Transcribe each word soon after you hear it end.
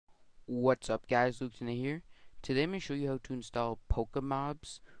What's up guys, Luke here. Today I'm going to show you how to install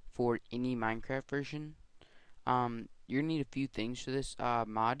Pokemobs for any Minecraft version. You're going to need a few things for this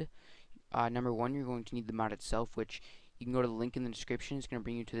mod. Number one, you're going to need the mod itself, which you can go to the link in the description. It's going to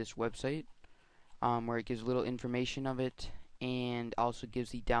bring you to this website where it gives a little information of it and also gives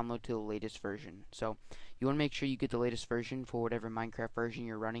the download to the latest version. So you want to make sure you get the latest version for whatever Minecraft version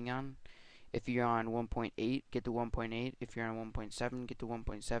you're running on. If you're on 1.8, get to 1.8. If you're on 1.7, get to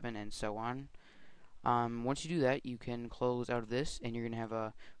 1.7, and so on. Once you do that, you can close out of this, and you're going to have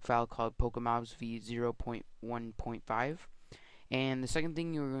a file called Pokemobs v0.1.5. And the second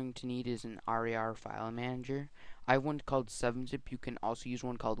thing you're going to need is an RAR file manager. I have one called 7-zip. You can also use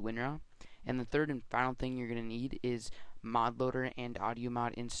one called WinRAR. And the third and final thing you're going to need is mod loader and audio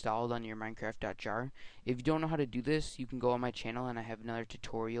mod installed on your minecraft.jar. If you don't know how to do this, you can go on my channel and I have another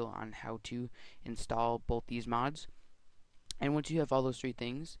tutorial on how to install both these mods. And once you have all those three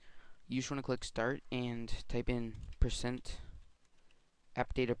things, you just want to click start and type in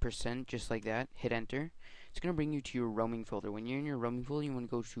 %appdata% just like that. Hit enter. It's going to bring you to your roaming folder. When you're in your roaming folder, you want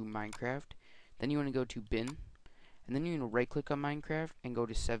to go to Minecraft, then you want to go to bin, and then you're going to right click on Minecraft and go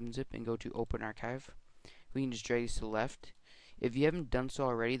to 7-zip and go to open archive. We can just drag this to the left. If you haven't done so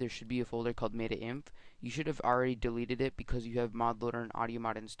already, there should be a folder called meta-inf. You should have already deleted it because you have mod loader and audio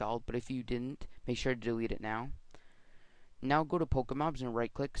mod installed, but if you didn't, make sure to delete it now. Now go to Pokemobs and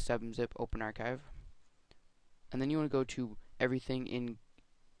right click 7-zip open archive. And then you want to go to everything in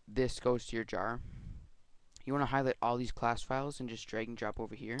this goes to your jar. You want to highlight all these class files and just drag and drop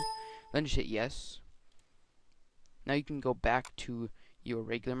over here. Then just hit yes. Now you can go back to your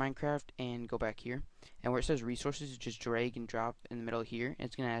regular Minecraft and go back here, and where it says resources, just drag and drop in the middle here, and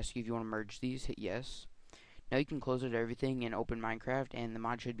it's going to ask you if you want to merge these. Hit yes. Now you can close out everything and open Minecraft, and the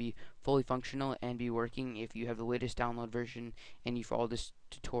mod should be fully functional and be working if you have the latest download version and you follow this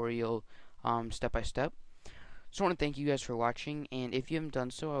tutorial step by step. So I want to thank you guys for watching, and if you haven't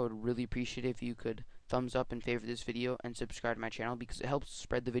done so, I would really appreciate it if you could thumbs up and favor this video and subscribe to my channel, because it helps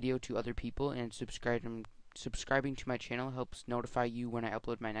spread the video to other people, and subscribing to my channel helps notify you when I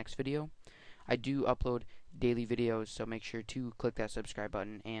upload my next video. I do upload daily videos, so make sure to click that subscribe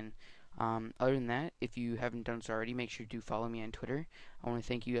button. And other than that, if you haven't done so already, make sure to follow me on Twitter. I want to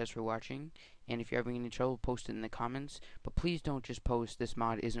thank you guys for watching, and if you're having any trouble, post it in the comments. But please don't just post this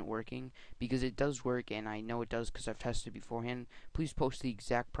mod isn't working, because it does work, and I know it does because I've tested beforehand. Please post the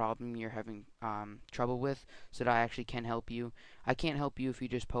exact problem you're having trouble with, so that I actually can help you. I can't help you if you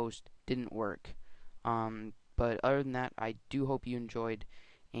just post didn't work. But other than that, I do hope you enjoyed,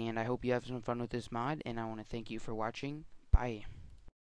 and I hope you have some fun with this mod, and I want to thank you for watching. Bye.